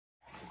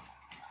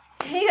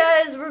Hey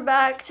guys, we're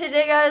back.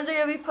 Today guys,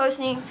 we're gonna be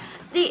posting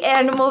the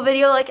animal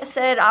video like I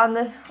said on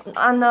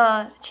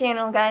the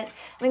channel, guys.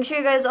 Make sure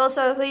you guys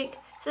also click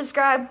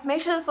subscribe.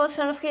 Make sure the post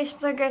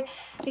notifications are good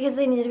because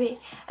they need to be.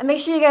 And make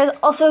sure you guys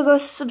also go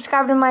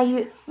subscribe to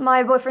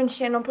my boyfriend's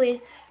channel,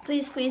 please.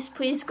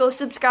 Please go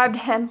subscribe to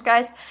him,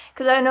 guys,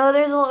 because I know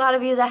there's a lot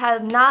of you that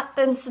have not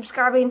been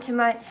subscribing to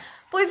my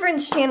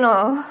boyfriend's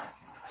channel.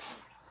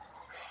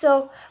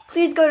 So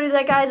please go do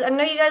that, guys. I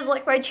know you guys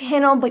like my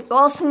channel, but you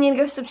also need to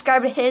go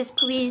subscribe to his,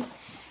 please.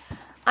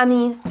 I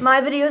mean,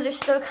 my videos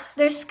are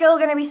there's still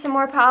gonna be some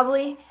more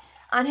probably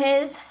on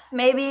his,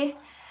 maybe,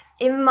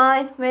 even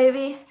mine,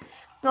 maybe.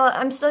 Well,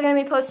 I'm still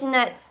gonna be posting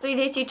that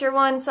 3-day teacher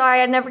one.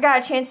 Sorry, I never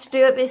got a chance to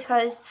do it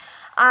because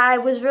I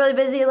was really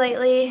busy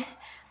lately.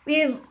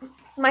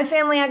 My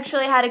family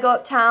actually had to go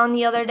uptown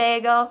the other day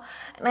ago,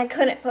 and I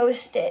couldn't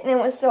post it, and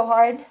it was so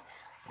hard.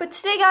 But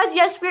today, guys,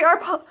 yes, we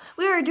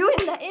are doing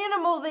the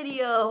animal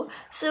video.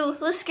 So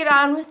let's get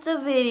on with the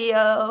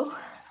video.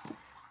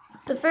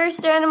 The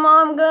first animal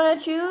I'm gonna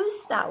choose,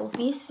 that will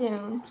be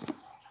soon.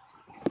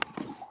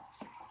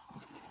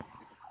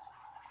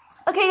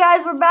 Okay,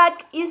 guys, we're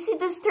back. You see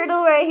this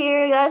turtle right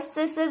here? Yes,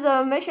 this is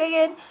a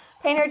Michigan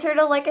painter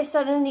turtle, like I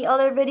said in the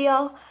other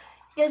video.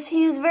 Yes,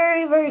 he's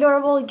very, very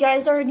adorable. You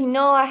guys already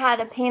know I had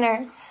a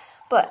painter,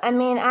 but I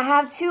mean, I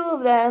have two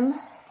of them.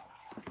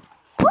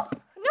 Oh,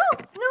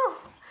 no.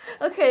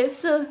 Okay,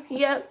 so,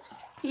 yep,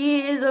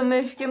 he is a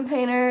Michigan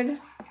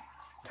painted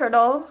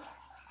turtle.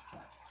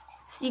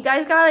 So you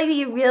guys gotta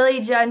be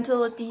really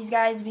gentle with these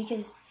guys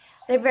because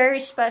they're very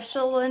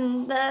special.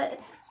 And the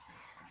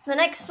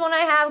next one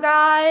I have,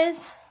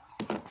 guys,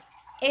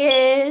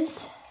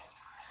 is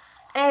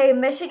a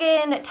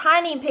Michigan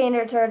tiny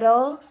painter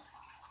turtle.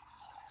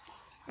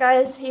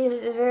 Guys, he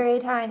is very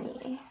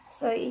tiny,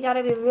 so you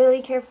gotta be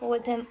really careful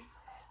with him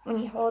when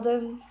you hold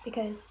him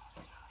because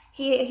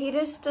he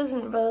just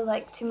doesn't really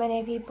like too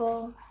many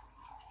people,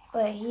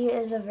 but he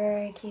is a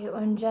very cute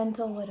and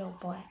gentle little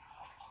boy.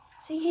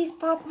 See, he's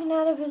popping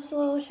out of his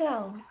little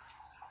shell.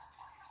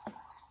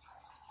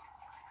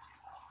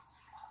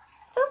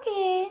 It's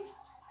okay.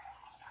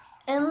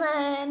 And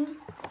then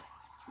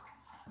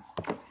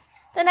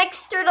the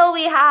next turtle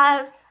we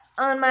have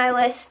on my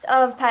list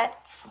of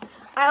pets,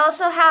 I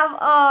also have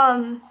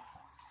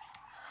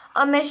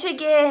a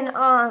Michigan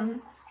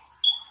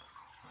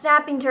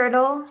snapping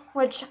turtle,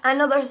 which I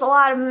know there's a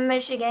lot of them in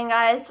Michigan,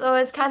 guys, so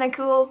it's kind of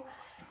cool.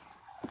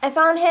 I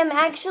found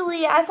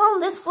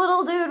this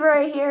little dude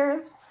right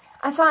here.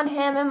 I found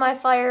him in my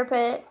fire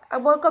pit. I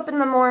woke up in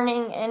the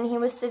morning and he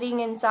was sitting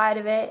inside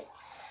of it,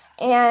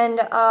 and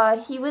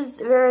he was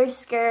very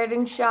scared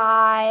and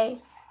shy.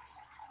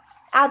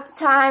 At the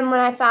time when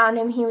I found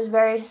him, he was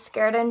very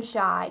scared and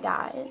shy,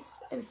 guys.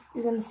 If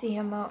you can see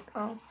him out.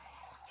 Oh.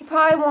 He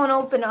probably won't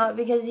open up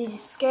because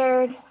he's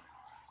scared.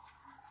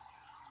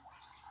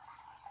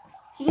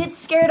 He gets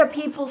scared of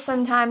people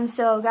sometimes,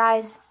 so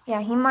guys,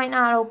 yeah, he might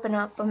not open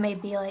up, but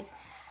maybe like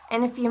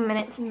in a few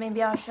minutes, and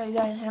maybe I'll show you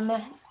guys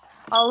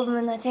all of them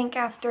in the tank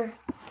after.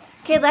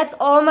 Okay, that's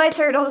all my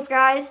turtles,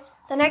 guys.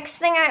 The next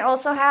thing I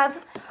also have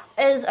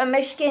is a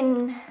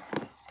Michigan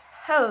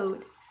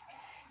toad.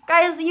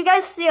 Guys, you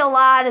guys see a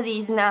lot of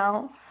these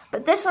now,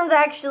 but this one's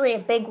actually a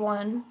big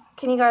one.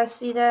 Can you guys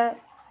see that?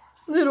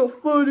 Little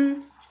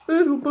buddy.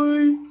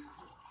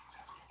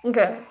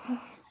 Okay.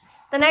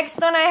 The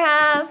next one I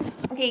have,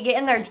 okay, get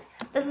in there.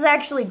 This is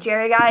actually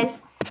Jerry, guys.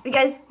 If you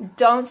guys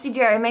don't see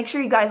Jerry, make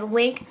sure you guys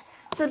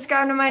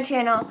subscribe to my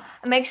channel,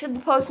 and make sure the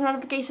post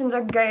notifications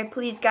are great,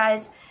 please,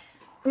 guys.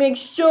 Make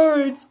sure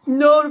its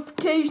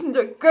notifications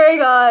are great,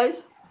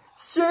 guys.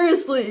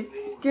 Seriously,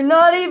 you're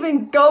not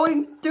even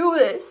going through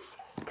this.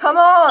 Come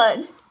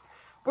on.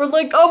 We're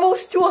like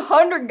almost to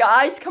 100,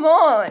 guys. Come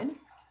on.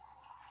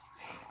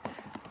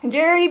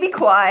 Jerry, be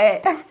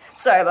quiet.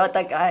 Sorry about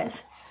that,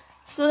 guys.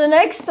 So the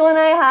next one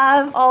I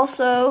have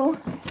also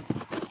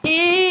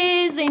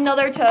is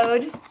another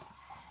toad.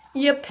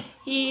 Yep,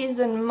 he's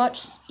a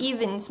much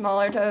even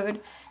smaller toad.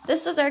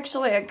 This is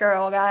actually a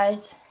girl,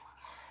 guys.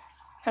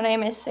 Her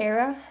name is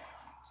Sarah.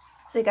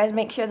 So you guys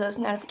make sure those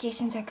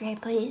notifications are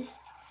great, please.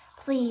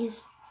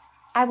 Please.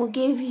 I will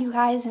give you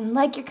guys and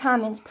like your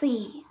comments,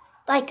 please.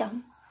 Like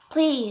them,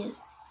 please.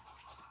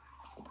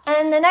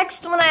 And the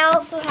next one I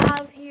also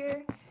have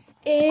here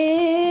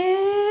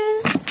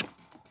is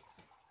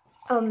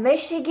a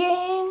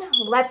Michigan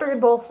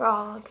leopard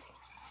bullfrog.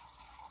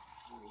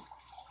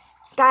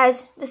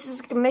 Guys, this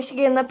is the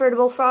Michigan leopard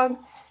bullfrog.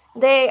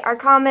 They are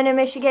common in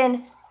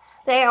Michigan.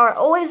 They are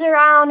always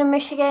around in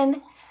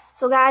Michigan.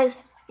 So guys,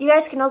 you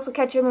guys can also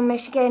catch them in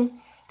Michigan.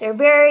 They're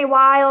very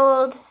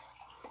wild,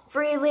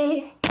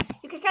 freely.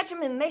 You can catch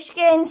them in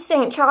Michigan,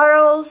 St.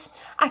 Charles.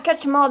 I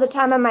catch them all the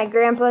time at my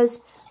grandpa's.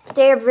 But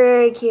they are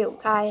very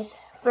cute, guys.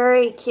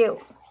 Very cute.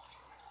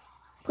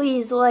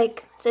 Please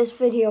like this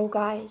video,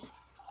 guys.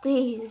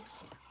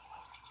 Please.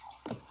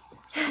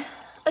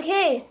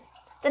 Okay,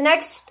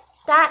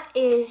 that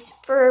is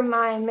for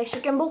my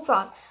Michigan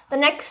bullfrog. The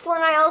next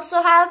one I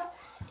also have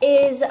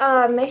is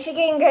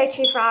Michigan gray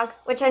tree frog,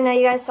 which I know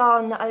you guys saw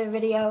in the other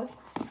video.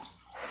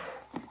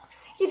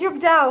 He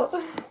jumped out.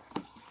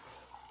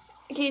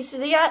 Okay,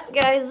 so yeah,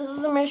 guys, this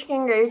is a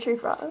Michigan gray tree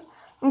frog.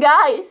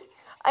 Guys,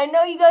 I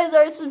know you guys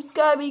aren't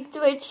subscribing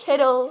to my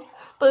channel,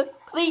 but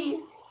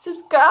please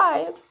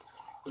subscribe.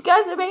 You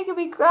guys are making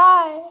me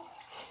cry.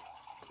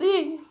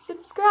 Please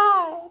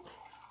subscribe.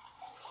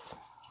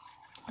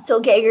 It's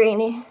okay,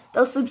 Granny.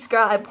 They'll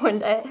subscribe one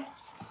day.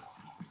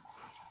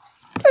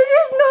 They're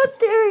just not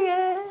there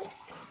yet.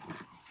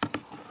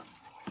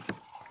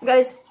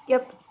 Guys,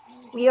 yep,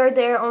 we are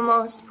there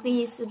almost.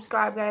 Please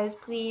subscribe, guys.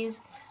 Please.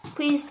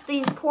 Please,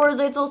 these poor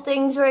little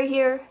things right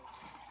here.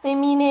 They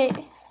mean it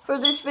for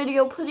this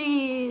video,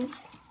 please.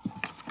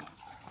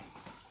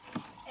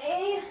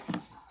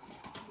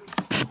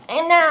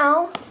 And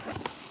now,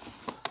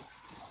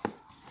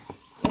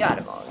 got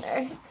them all in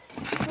there.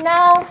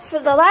 Now, for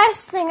the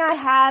last thing I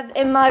have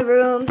in my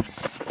room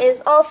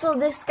is also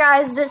this,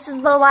 guys. This is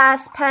the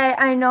last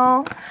pet, I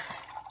know.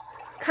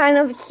 Kind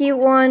of a cute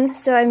one,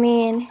 so I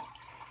mean,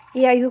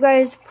 yeah, you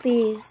guys,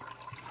 please.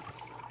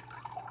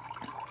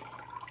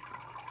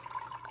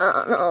 I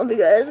don't know if you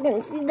guys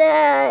can see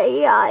that.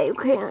 Yeah, you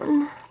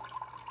can.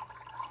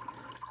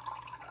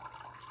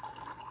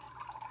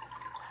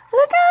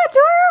 Look how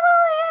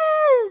adorable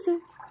he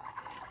is!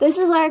 This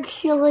is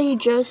actually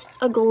just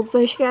a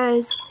goldfish,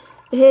 guys.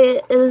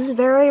 It is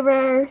very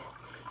rare. It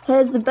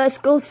has the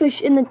best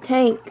goldfish in the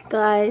tank,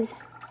 guys.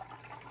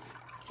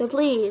 So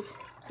please,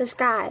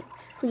 subscribe.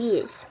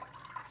 Please.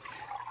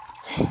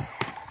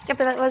 Yep,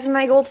 that was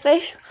my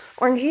goldfish.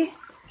 Orangey.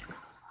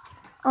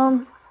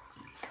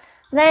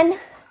 Then,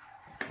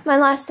 my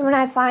last one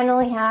I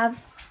finally have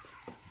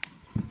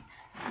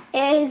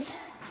is,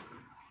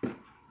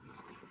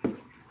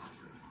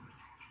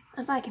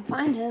 if I can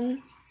find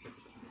him.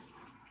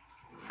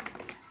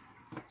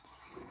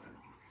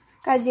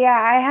 Guys,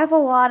 yeah, I have a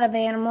lot of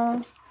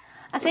animals.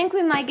 I think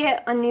we might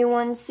get a new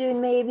one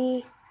soon,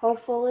 maybe,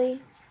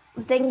 hopefully.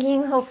 I'm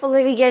thinking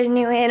hopefully we get a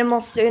new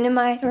animal soon in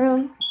my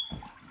room.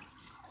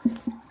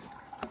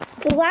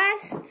 The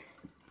last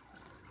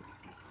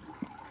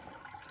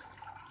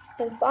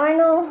and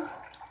final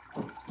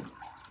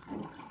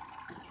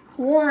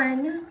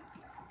one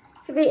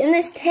should be in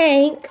this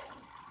tank.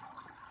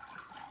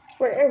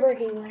 Wherever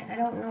he went. I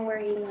don't know where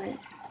he went.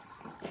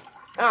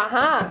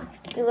 Aha!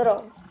 You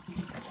little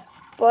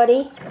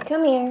buddy.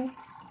 Come here.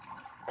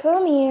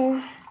 Come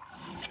here.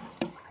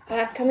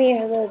 Come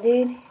here, little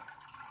dude.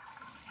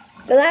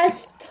 The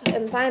last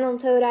and final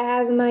toad I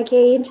have in my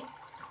cage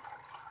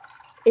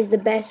is the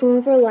best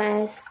one for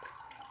last.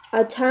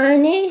 A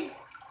tiny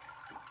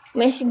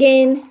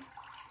Michigan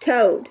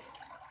toad.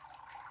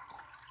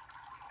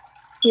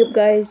 Yep,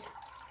 guys.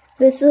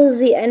 This is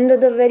the end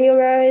of the video,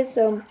 guys.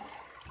 So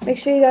make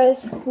sure you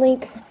guys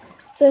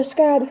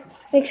subscribe.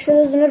 Make sure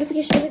those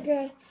notifications are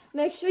good.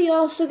 Make sure you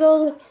also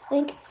go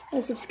link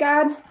and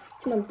subscribe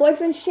to my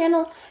boyfriend's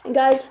channel. And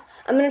guys,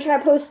 I'm gonna try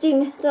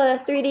posting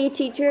the 3D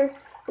teacher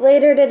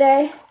later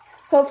today.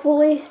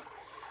 Hopefully.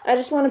 I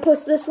just want to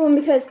post this one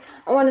because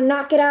I want to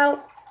knock it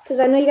out. Because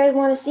I know you guys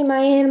want to see my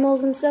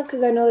animals and stuff.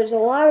 Because I know there's a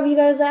lot of you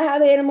guys that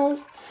have animals.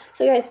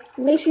 So guys,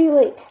 make sure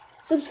you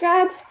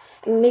subscribe.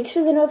 And make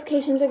sure the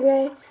notifications are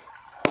great.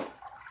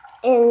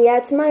 And yeah,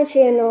 it's my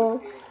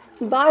channel.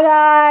 Bye,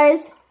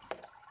 guys.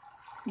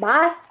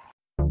 Bye.